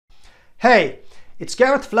Hey, it's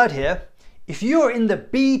Gareth Flood here. If you're in the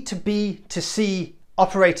B2B2C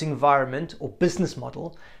operating environment or business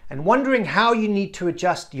model and wondering how you need to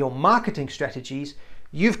adjust your marketing strategies,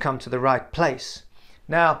 you've come to the right place.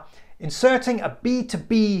 Now, inserting a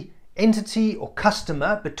B2B entity or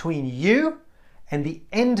customer between you and the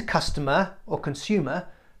end customer or consumer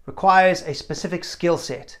requires a specific skill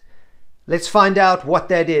set. Let's find out what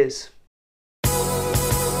that is.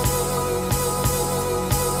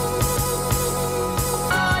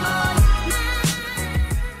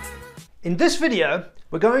 In this video,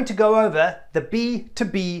 we're going to go over the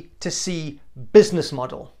B2B2C business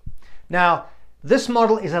model. Now, this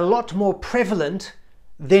model is a lot more prevalent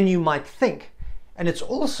than you might think, and it's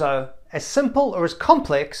also as simple or as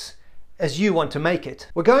complex as you want to make it.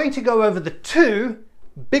 We're going to go over the two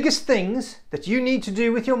biggest things that you need to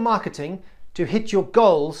do with your marketing to hit your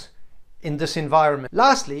goals in this environment.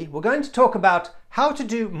 Lastly, we're going to talk about how to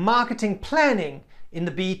do marketing planning in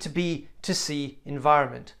the B2B2C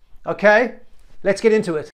environment. Okay, let's get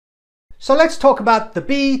into it. So let's talk about the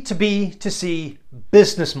B2B2C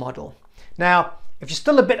business model. Now, if you're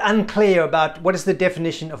still a bit unclear about what is the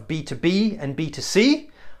definition of B2B and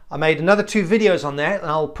B2C, I made another two videos on that,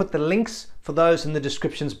 and I'll put the links for those in the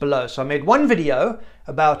descriptions below. So I made one video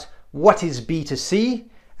about what is B2C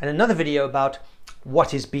and another video about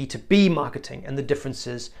what is B2B marketing and the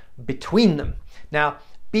differences between them. Now,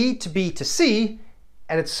 B2B2C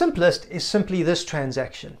at its simplest is simply this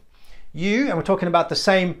transaction. And we're talking about the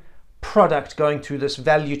same product going through this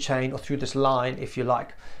value chain or through this line, if you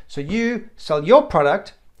like. So you sell your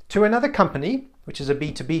product to another company, which is a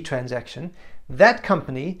B2B transaction. That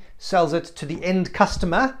company sells it to the end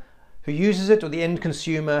customer who uses it, or the end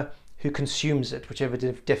consumer who consumes it, whichever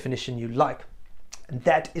definition you like. And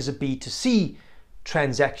that is a B2C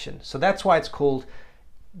transaction. So that's why it's called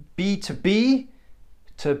B2B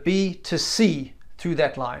to B2C through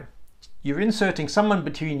that line. You're inserting someone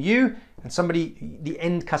between you and somebody, the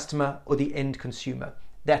end customer or the end consumer.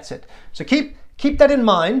 That's it. So keep that in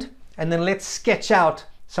mind, and then let's sketch out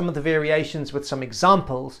some of the variations with some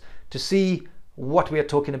examples to see what we are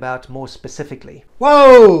talking about more specifically.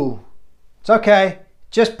 Whoa! It's okay.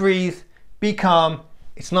 Just breathe. Be calm.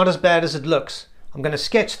 It's not as bad as it looks. I'm going to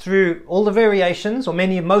sketch through all the variations, or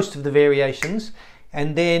most of the variations,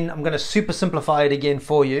 and then I'm going to super simplify it again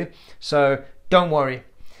for you. So don't worry.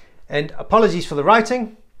 And apologies for the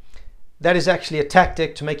writing. That is actually a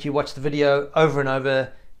tactic to make you watch the video over and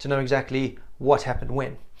over to know exactly what happened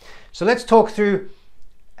when. So let's talk through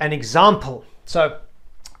an example. So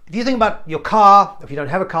if you think about your car, if you don't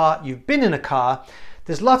have a car, you've been in a car,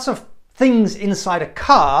 there's lots of things inside a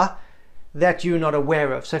car that you're not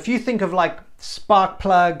aware of. So if you think of like spark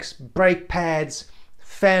plugs, brake pads,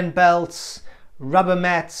 fan belts, rubber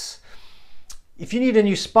mats, if you need a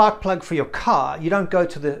new spark plug for your car, you don't go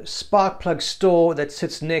to the spark plug store that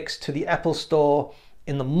sits next to the Apple store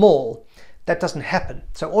in the mall. That doesn't happen.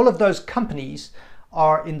 So all of those companies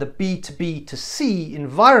are in the B2B2C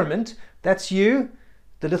environment. That's you,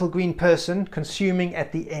 the little green person, consuming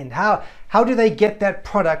at the end. How do they get that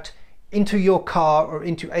product into your car or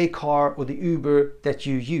into a car or the Uber that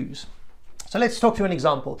you use? So let's talk through an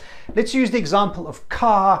example. Let's use the example of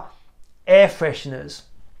car air fresheners.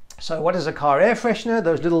 So what is a car air freshener?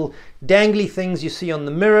 Those little dangly things you see on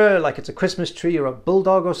the mirror, like it's a Christmas tree or a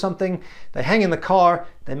bulldog or something. They hang in the car,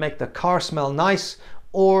 they make the car smell nice,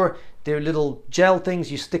 or they're little gel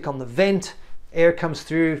things you stick on the vent, air comes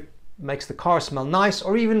through, makes the car smell nice,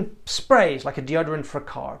 or even sprays like a deodorant for a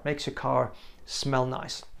car, makes your car smell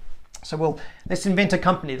nice. So let's invent a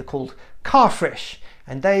company. They're called Carfresh,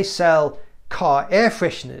 and they sell car air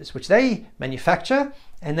fresheners, which they manufacture,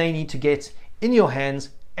 and they need to get in your hands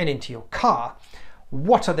and into your car.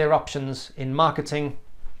 What are their options in marketing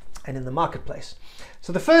and in the marketplace?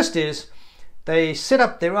 So the first is they set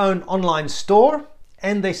up their own online store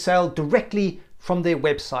and they sell directly from their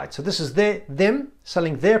website. So this is them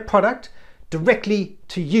selling their product directly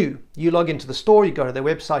to you. You log into the store, you go to their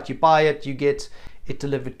website, you buy it, you get it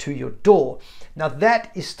delivered to your door. Now that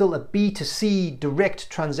is still a B2C direct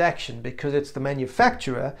transaction because it's the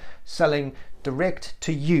manufacturer selling direct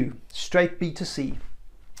to you, straight B2C.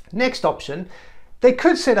 Next option, they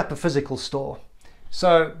could set up a physical store.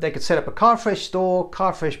 So they could set up a Carfresh store,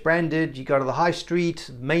 Carfresh branded. You go to the high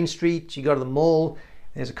street, Main Street, you go to the mall,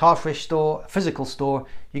 there's a Carfresh store, a physical store.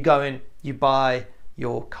 You go in, you buy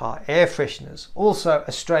your car air fresheners. Also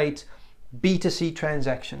a straight B2C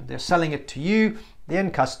transaction. They're selling it to you, the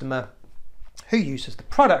end customer who uses the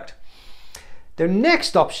product. Their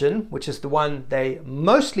next option, which is the one they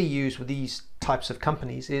mostly use with these types of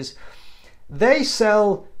companies, is they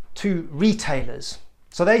sell to retailers.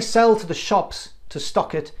 So they sell to the shops to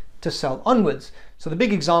stock it to sell onwards. So the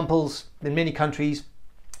big examples in many countries,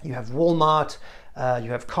 you have Walmart,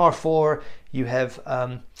 you have Carrefour, you have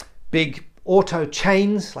big auto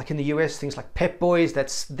chains like in the US, things like Pep Boys.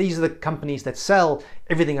 These are the companies that sell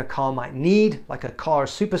everything a car might need, like a car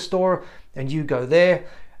superstore, and you go there.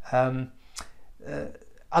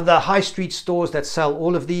 Other high street stores that sell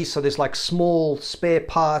all of these. So there's like small spare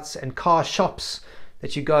parts and car shops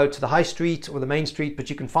that you go to the high street or the main street, but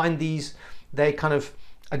you can find these. They kind of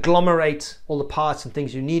agglomerate all the parts and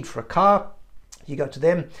things you need for a car. You go to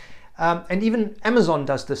them. And even Amazon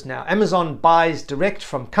does this now. Amazon buys direct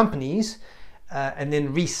from companies and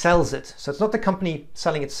then resells it. So it's not the company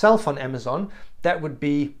selling itself on Amazon. That would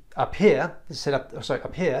be up here. They set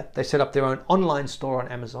up their own online store on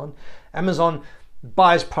Amazon. Amazon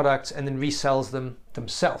buys products and then resells them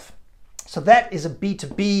themselves. So that is a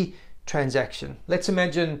B2B transaction. Let's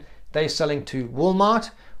imagine they're selling to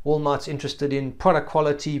Walmart. Walmart's interested in product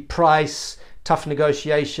quality, price, tough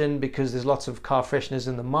negotiation because there's lots of car fresheners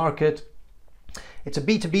in the market. It's a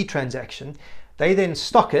B2B transaction. They then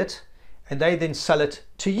stock it and they then sell it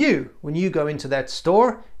to you. When you go into that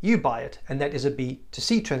store, you buy it, and that is a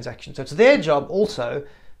B2C transaction. So it's their job also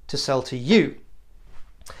to sell to you.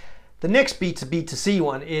 The next B2B2C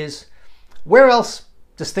one is, where else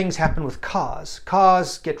does things happen with cars?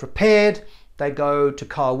 Cars get repaired, they go to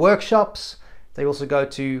car workshops, they also go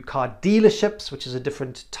to car dealerships, which is a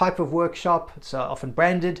different type of workshop. It's often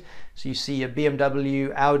branded. So you see a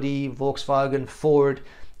BMW, Audi, Volkswagen, Ford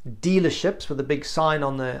dealerships with a big sign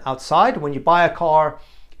on the outside. When you buy a car,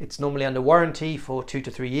 it's normally under warranty for 2 to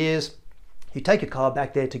 3 years. You take a car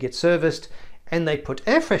back there to get serviced and they put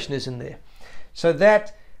air fresheners in there. So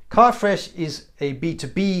that Car Fresh is a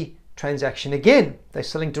B2B transaction again. They're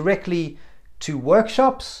selling directly to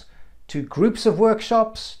workshops, to groups of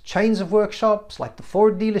workshops, chains of workshops like the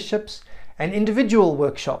Ford dealerships, and individual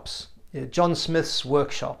workshops. John Smith's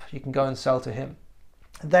workshop, you can go and sell to him.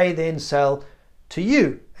 They then sell to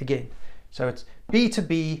you again. So it's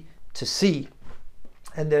B2B2C.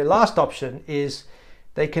 And their last option is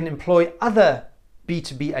they can employ other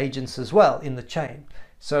B2B agents as well in the chain.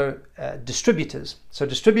 So distributors. So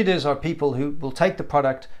distributors are people who will take the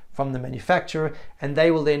product from the manufacturer and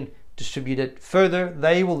they will then distribute it further.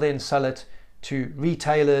 They will then sell it to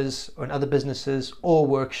retailers or other businesses or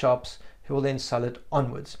workshops who will then sell it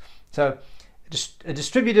onwards. So a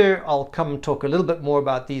distributor, I'll come and talk a little bit more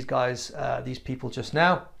about these guys, these people just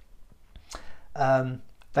now.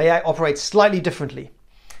 They operate slightly differently,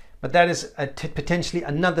 but that is potentially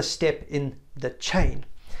another step in the chain.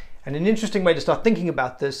 And an interesting way to start thinking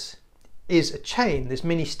about this is a chain. There's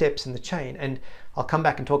many steps in the chain, and I'll come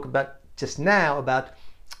back and talk about just now about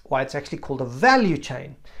why it's actually called a value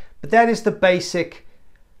chain. But that is the basic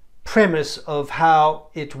premise of how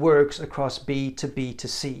it works across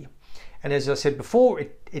B2B2C. And as I said before,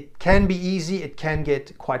 it can be easy, it can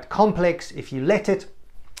get quite complex if you let it.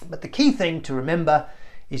 But the key thing to remember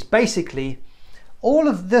is basically all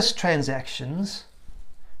of these transactions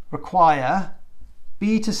require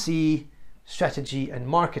B2C strategy and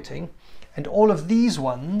marketing, and all of these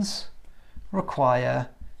ones require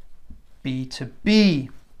B2B.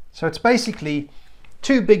 So it's basically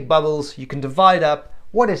two big bubbles. You can divide up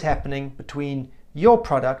what is happening between your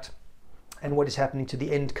product and what is happening to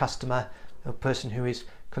the end customer, the person who is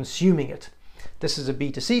consuming it. This is a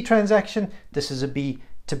B2C transaction, this is a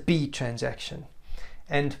B2B transaction.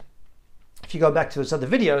 And if you go back to those other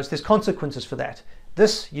videos, there's consequences for that.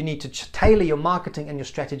 This, you need to tailor your marketing and your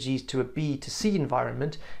strategies to a B2C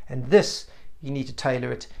environment, and this, you need to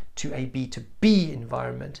tailor it to a B2B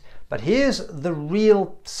environment. But here's the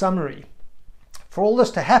real summary. For all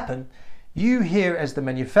this to happen, you here as the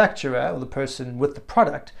manufacturer or the person with the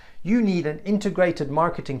product, you need an integrated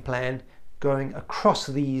marketing plan going across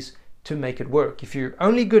these to make it work. If you're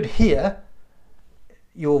only good here,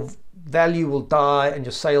 your value will die and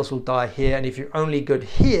your sales will die here. And if you're only good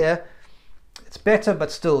here, it's better,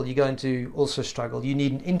 but still you're going to also struggle. You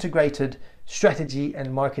need an integrated strategy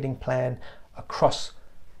and marketing plan across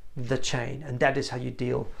the chain, and that is how you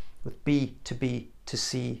deal with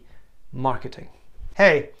B2B2C marketing.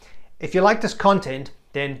 Hey, if you like this content,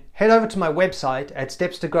 then head over to my website at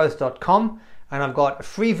stepstogrowth.com, and I've got a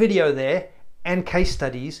free video there and case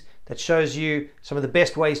studies that shows you some of the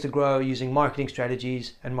best ways to grow using marketing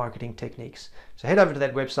strategies and marketing techniques. So head over to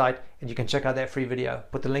that website and you can check out that free video.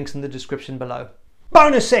 Put the links in the description below.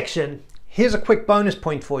 Bonus section. Here's a quick bonus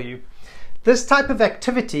point for you. This type of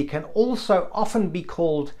activity can also often be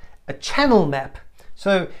called a channel map.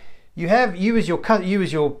 So you have you as your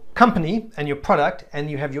company and your product, and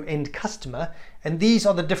you have your end customer, and these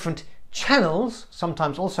are the different channels,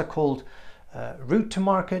 sometimes also called route to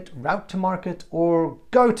market, or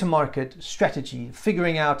go to market strategy,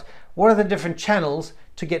 figuring out what are the different channels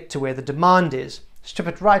to get to where the demand is. Strip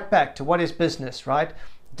it right back to what is business, right?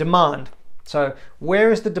 Demand. So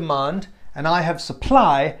where is the demand? And I have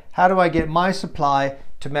supply. How do I get my supply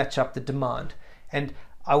to match up the demand? And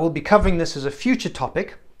I will be covering this as a future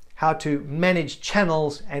topic, how to manage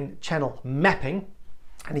channels and channel mapping.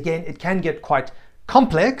 And again, it can get quite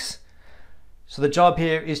complex. So the job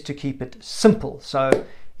here is to keep it simple. So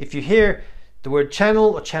if you hear the word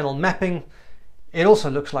channel or channel mapping, it also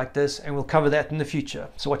looks like this, and we'll cover that in the future.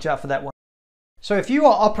 So watch out for that one. So if you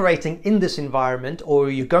are operating in this environment, or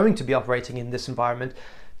you're going to be operating in this environment,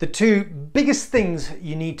 the two biggest things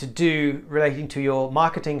you need to do relating to your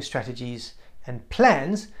marketing strategies and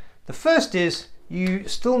plans, the first is you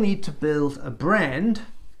still need to build a brand.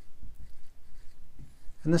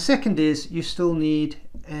 And the second is you still need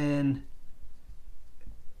an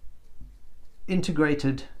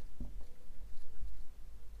integrated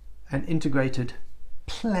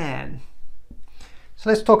plan. So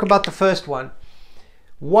let's talk about the first one.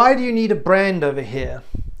 Why do you need a brand over here?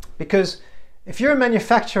 Because if you're a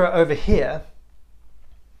manufacturer over here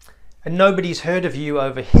and nobody's heard of you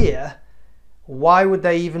over here, why would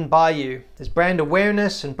they even buy you? There's brand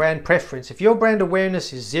awareness and brand preference. If your brand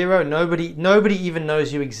awareness is zero, nobody even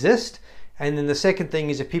knows you exist. And then the second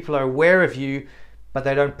thing is, if people are aware of you but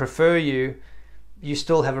they don't prefer you, you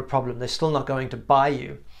still have a problem. They're still not going to buy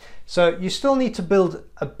you. So you still need to build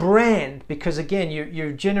a brand, because again,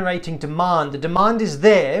 you're generating demand. The demand is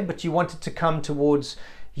there, but you want it to come towards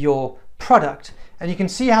your product. And you can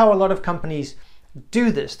see how a lot of companies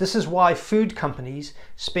do this. This is why food companies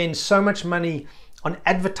spend so much money on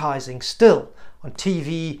advertising still, on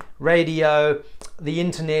TV, radio, the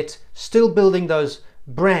internet, still building those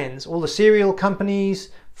brands. All the cereal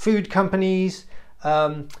companies, food companies,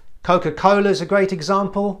 Coca-Cola is a great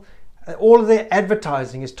example. All of their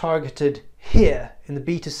advertising is targeted here in the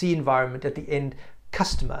B2C environment at the end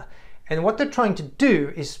customer. And what they're trying to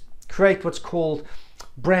do is create what's called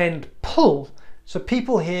brand pull. So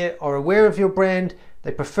people here are aware of your brand,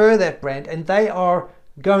 they prefer that brand, and they are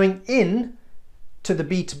going in to the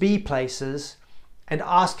B2B places and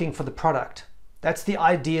asking for the product. That's the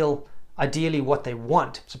ideally what they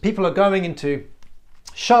want. So people are going into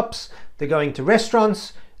shops, they're going to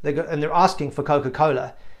restaurants, and they're asking for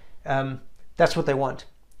Coca-Cola. That's what they want.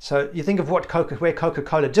 So you think of where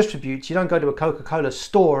Coca-Cola distributes. You don't go to a Coca-Cola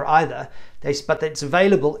store either, but it's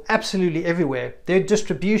available absolutely everywhere. Their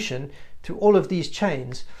distribution to all of these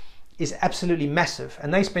chains is absolutely massive,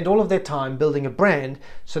 and they spend all of their time building a brand.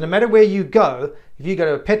 So no matter where you go, if you go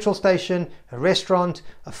to a petrol station, a restaurant,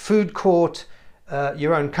 a food court,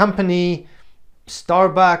 your own company,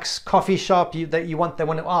 Starbucks, coffee shop, they want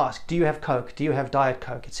to ask, do you have Coke? Do you have Diet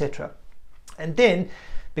Coke, etc. And then,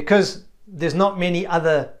 because there's not many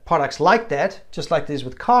other products like that, just like there's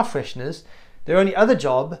with car fresheners, their only other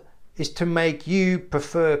job is to make you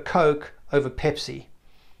prefer Coke over Pepsi.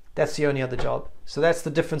 That's the only other job. So that's the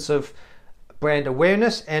difference of brand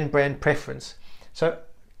awareness and brand preference. So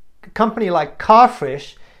a company like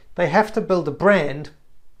Carfresh, they have to build a brand.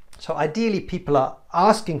 So ideally people are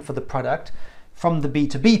asking for the product from the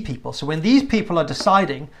B2B people. So when these people are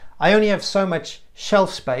deciding, I only have so much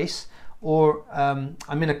shelf space, or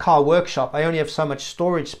I'm in a car workshop, I only have so much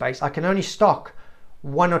storage space, I can only stock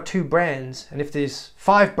 1 or 2 brands. And if there's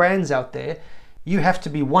 5 brands out there, you have to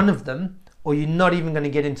be one of them, or you're not even going to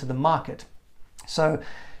get into the market. So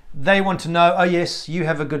they want to know, oh yes, you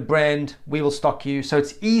have a good brand, we will stock you. So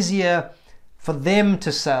it's easier for them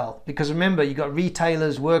to sell, because remember, you've got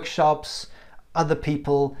retailers, workshops, other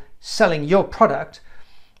people selling your product.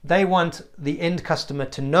 They want the end customer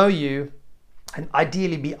to know you and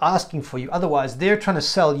ideally be asking for you. Otherwise, they're trying to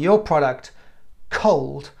sell your product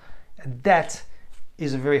cold, and that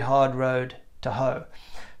is a very hard road to hoe.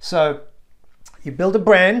 So you build a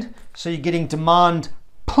brand, so you're getting demand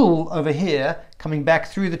pull over here, coming back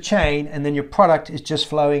through the chain, and then your product is just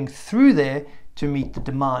flowing through there to meet the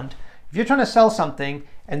demand. If you're trying to sell something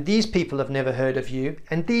and these people have never heard of you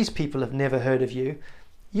and these people have never heard of you,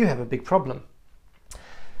 you have a big problem.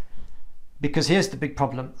 Because here's the big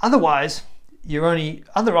problem. Otherwise, your only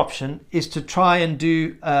other option is to try and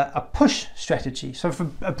do a push strategy. So if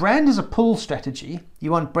a brand is a pull strategy,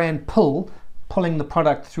 you want brand pull, pulling the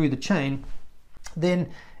product through the chain, then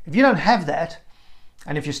if you don't have that,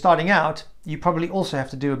 and if you're starting out, you probably also have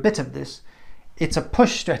to do a bit of this. It's a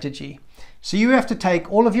push strategy. So you have to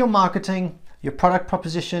take all of your marketing, your product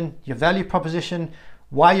proposition, your value proposition,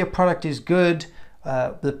 why your product is good,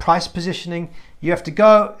 the price positioning. You have to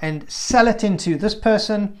go and sell it into this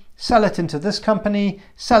person, sell it into this company,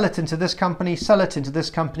 sell it into this company, sell it into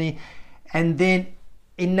this company, and then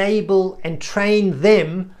enable and train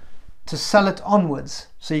them to sell it onwards.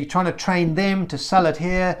 So you're trying to train them to sell it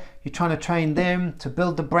here, you're trying to train them to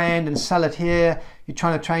build the brand and sell it here, you're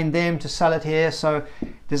trying to train them to sell it here. So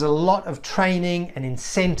there's a lot of training and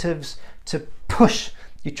incentives to push.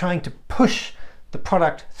 You're trying to push the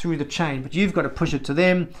product through the chain, but you've got to push it to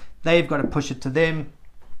them, they've got to push it to them.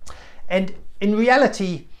 And in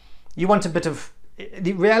reality, you want a bit of,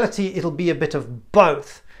 the reality, it'll be a bit of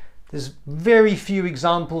both. There's very few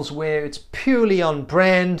examples where it's purely on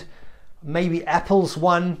brand. Maybe Apple's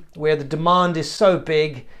one where the demand is so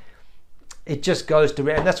big, it just goes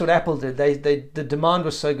direct. And that's what Apple did. The demand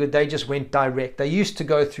was so good, they just went direct. They used to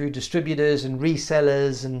go through distributors and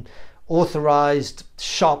resellers and authorized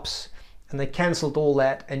shops, and they cancelled all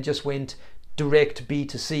that and just went direct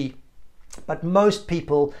B2C. But most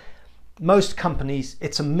people, most companies,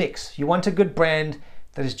 it's a mix. You want a good brand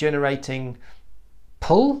that is generating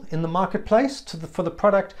pull in the marketplace for the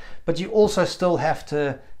product, but you also still have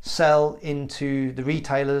to sell into the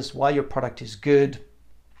retailers why your product is good,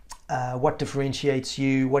 what differentiates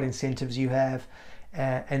you, what incentives you have,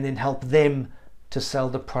 and then help them to sell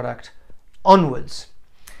the product onwards.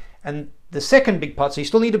 And the second big part, so you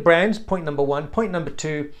still need a brand, point number one. Point number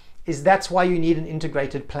two is that's why you need an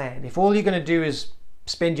integrated plan. If all you're going to do is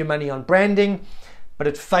spend your money on branding, but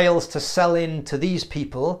it fails to sell in to these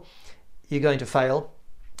people, you're going to fail.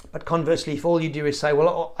 But conversely, if all you do is say,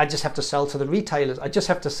 well, I just have to sell to the retailers, I just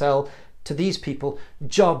have to sell to these people,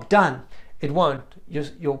 job done. It won't.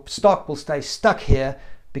 Your stock will stay stuck here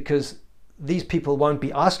because these people won't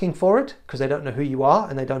be asking for it because they don't know who you are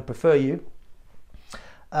and they don't prefer you.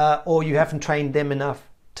 Or you haven't trained them enough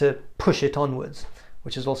to push it onwards,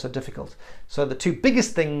 which is also difficult. So the two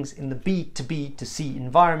biggest things in the B2B2C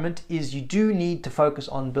environment is you do need to focus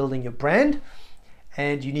on building your brand,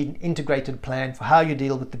 and you need an integrated plan for how you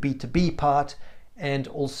deal with the B2B part and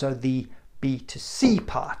also the B2C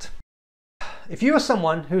part. If you are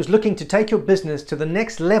someone who's looking to take your business to the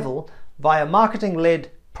next level via marketing-led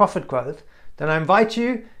profit growth, then I invite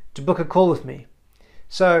you to book a call with me.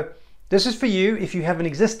 So this is for you if you have an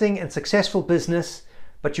existing and successful business,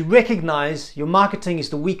 but you recognize your marketing is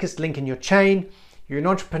the weakest link in your chain. You're an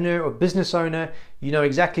entrepreneur or business owner, you know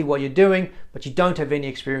exactly what you're doing, but you don't have any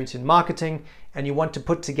experience in marketing, and you want to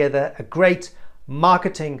put together a great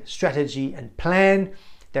marketing strategy and plan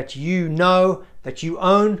that you know, that you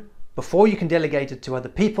own, before you can delegate it to other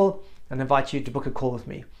people, and invite you to book a call with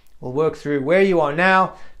me. We'll work through where you are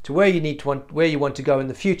now to where you want to go in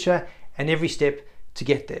the future, and every step to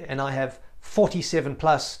get there. And I have 47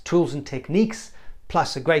 plus tools and techniques,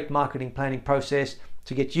 plus a great marketing planning process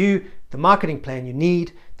to get you the marketing plan you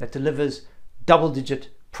need that delivers double-digit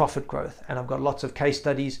profit growth. And I've got lots of case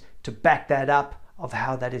studies to back that up of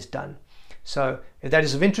how that is done. So if that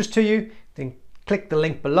is of interest to you, then click the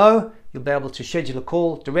link below. You'll be able to schedule a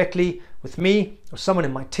call directly with me or someone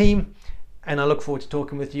in my team, and I look forward to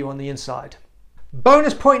talking with you on the inside.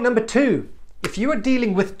 Bonus point number two, if you are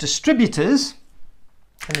dealing with distributors,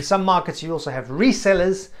 and in some markets you also have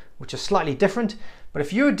resellers, which are slightly different, but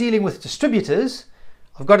if you're dealing with distributors,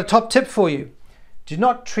 I've got a top tip for you. Do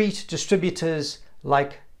not treat distributors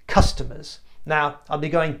like customers. Now, I'll be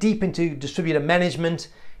going deep into distributor management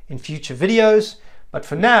in future videos, but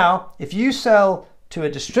for now, if you sell to a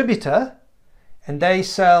distributor and they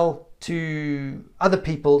sell to other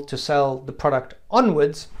people to sell the product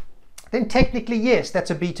onwards, then technically, yes,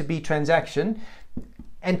 that's a B2B transaction.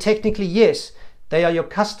 And technically, yes, they are your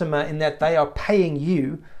customer in that they are paying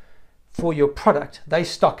you for your product. They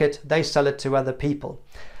stock it, they sell it to other people.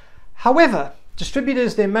 However,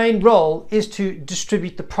 distributors, their main role is to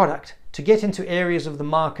distribute the product, to get into areas of the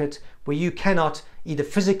market where you cannot either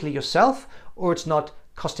physically yourself or it's not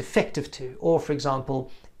cost effective to, or for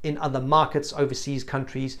example, in other markets, overseas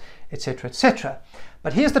countries, etc., etc.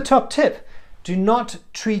 But here's the top tip. Do not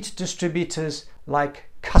treat distributors like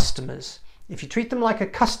customers. If you treat them like a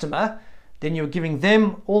customer, then you're giving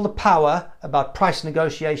them all the power about price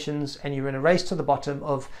negotiations, and you're in a race to the bottom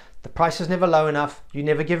of the price is never low enough, you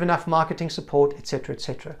never give enough marketing support, etc.,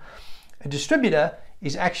 etc. A distributor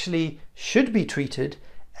should be treated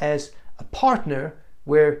as a partner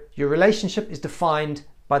where your relationship is defined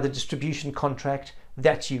by the distribution contract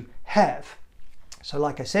that you have. So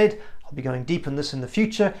like I said, I'll be going deep on this in the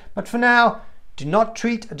future, but for now, do not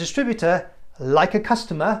treat a distributor like a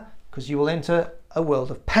customer, because you will enter a world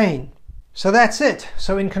of pain. So that's it.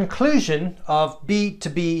 So in conclusion of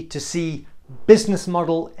B2B2C business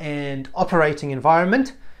model and operating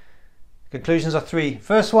environment, conclusions are three.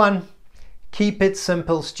 First one, keep it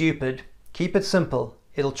simple, stupid. Keep it simple.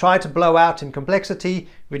 It'll try to blow out in complexity,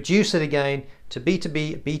 reduce it again to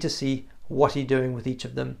B2B, B2C. What are you doing with each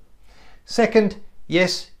of them? Second,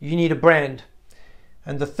 yes, you need a brand.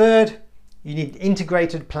 And the third, you need an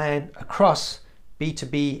integrated plan across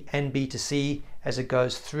B2B and B2C as it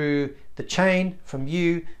goes through the chain from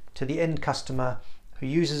you to the end customer who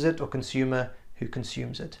uses it or consumer who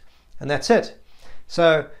consumes it. And that's it.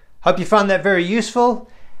 So hope you found that very useful.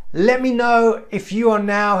 Let me know if you are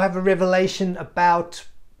now have a revelation about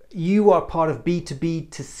you are part of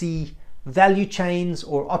B2B2C value chains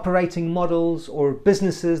or operating models or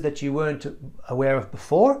businesses that you weren't aware of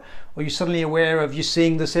before, or you're suddenly aware of you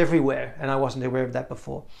seeing this everywhere and I wasn't aware of that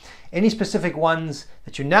before. Any specific ones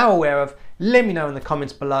that you're now aware of, let me know in the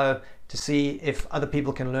comments below to see if other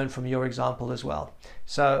people can learn from your example as well.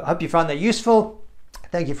 So I hope you found that useful.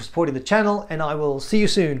 Thank you for supporting the channel and I will see you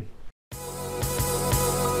soon.